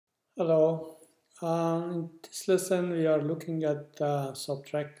Hello. In this lesson, we are looking at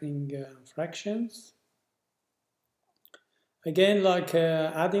subtracting fractions. Again, like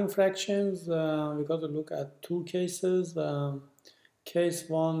adding fractions, we got to look at two cases. Case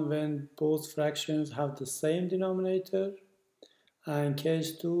one, when both fractions have the same denominator, and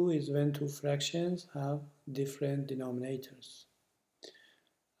case two is when two fractions have different denominators.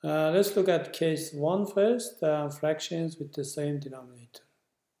 Let's look at case one first, fractions with the same denominator.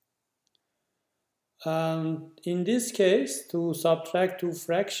 In this case, to subtract two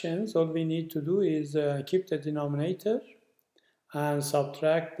fractions, all we need to do is keep the denominator and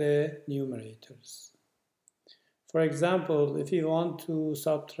subtract the numerators. For example, if you want to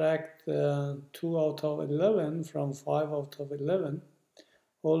subtract 2 out of 11 from 5 out of 11,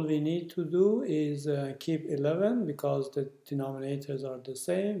 all we need to do is keep 11 because the denominators are the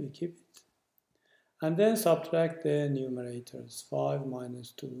same, we keep it. And then subtract the numerators, 5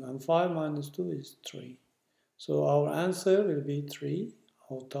 minus 2. And 5 minus 2 is 3. So our answer will be 3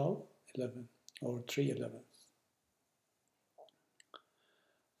 out of 11, or 3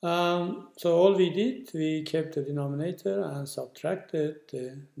 11ths. So all we did, we kept the denominator and subtracted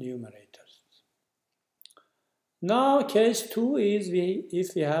the numerators. Now case 2 is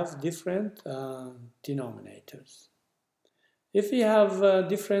if we have different denominators. If we have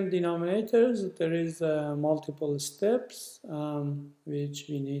different denominators, there is multiple steps which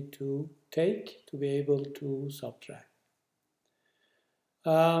we need to take to be able to subtract.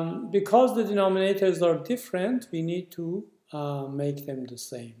 Because the denominators are different, we need to make them the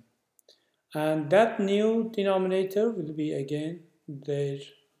same. And that new denominator will be again their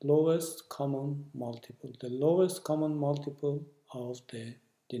lowest common multiple, the lowest common multiple of the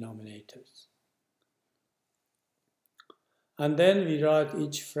denominators. And then we write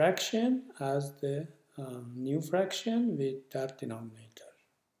each fraction as the new fraction with that denominator,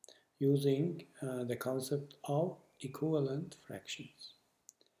 using the concept of equivalent fractions.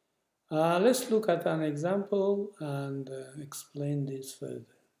 Let's look at an example and explain this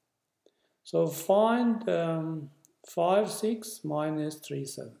further. So find 5 6 minus 3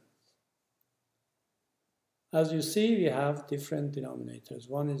 7. As you see, we have different denominators.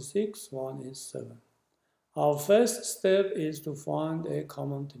 One is 6, one is 7. Our first step is to find a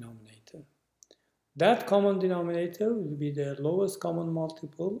common denominator. That common denominator will be the lowest common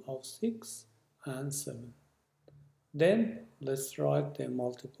multiple of 6 and 7. Then let's write the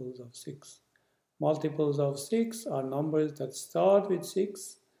multiples of 6. Multiples of 6 are numbers that start with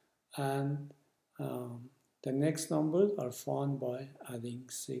 6, and the next numbers are found by adding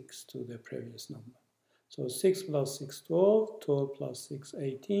 6 to the previous number. So 6 plus 6, 12, 12 plus 6,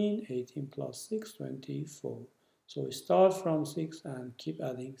 18, 18 plus 6, 24. So we start from 6 and keep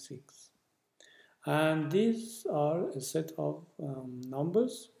adding 6. And these are a set of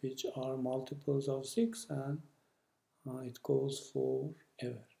numbers which are multiples of 6, and it goes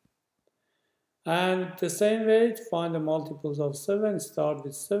forever. And the same way, to find the multiples of 7, start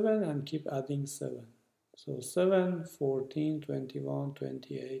with 7 and keep adding 7. So 7, 14, 21,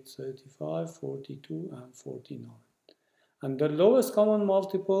 28, 35, 42, and 49. And the lowest common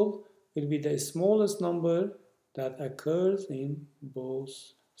multiple will be the smallest number that occurs in both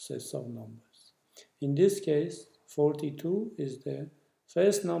sets of numbers. In this case, 42 is the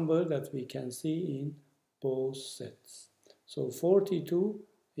first number that we can see in both sets. So 42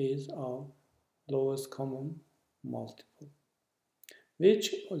 is our lowest common multiple,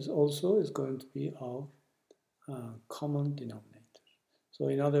 which is also going to be our common denominator. So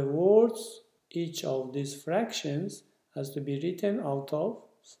in other words, each of these fractions has to be written out of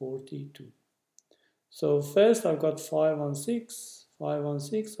 42. So first I've got 5 and 6. 5 and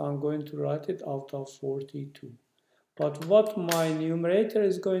 6, I'm going to write it out of 42. But what my numerator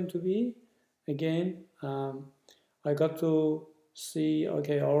is going to be, again, I got to see,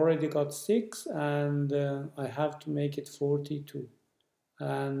 okay, I already got 6, and I have to make it 42.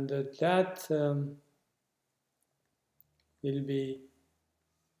 And that will be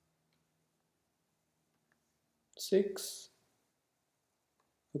 6.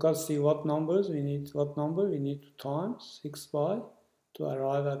 We got to see what numbers we need, what number we need to times 6 by to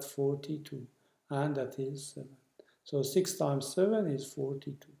arrive at 42, and that is 7. So 6 times 7 is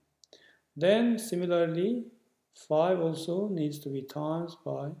 42. Then similarly, 5 also needs to be times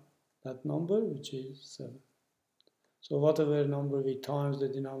by that number, which is 7. So whatever number we times the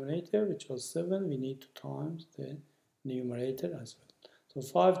denominator, which was 7, we need to times the numerator as well. So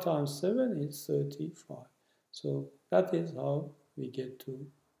 5 times 7 is 35. So that is how we get to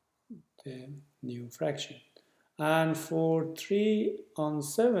the new fraction. And for 3 on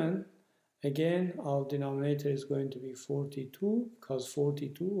 7, Again, our denominator is going to be 42 because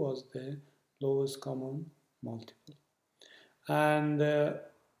 42 was the lowest common multiple. And then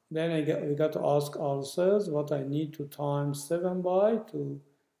we got to ask ourselves what I need to times 7 by to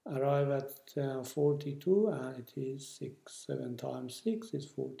arrive at 42, and it is 6. 7 times 6 is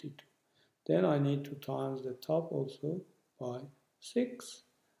 42. Then I need to times the top also by 6,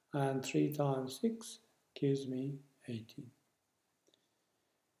 and 3 times 6 gives me 18.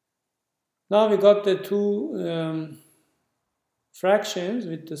 Now we got the two fractions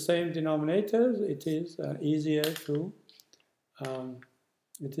with the same denominators. It is easier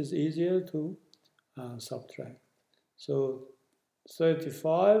to subtract. So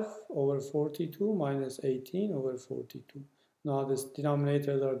 35 over 42 minus 18 over 42. Now the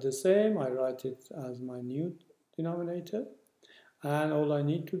denominators are the same. I write it as my new denominator. And all I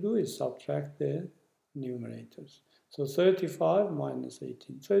need to do is subtract the numerators. So 35 minus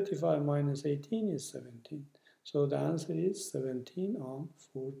 18. 35 minus 18 is 17. So the answer is 17 on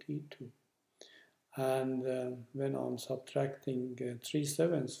 42. And when I'm subtracting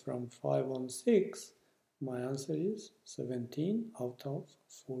 3/7 from 5 on 6, my answer is 17 out of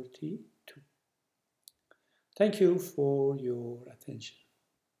 42. Thank you for your attention.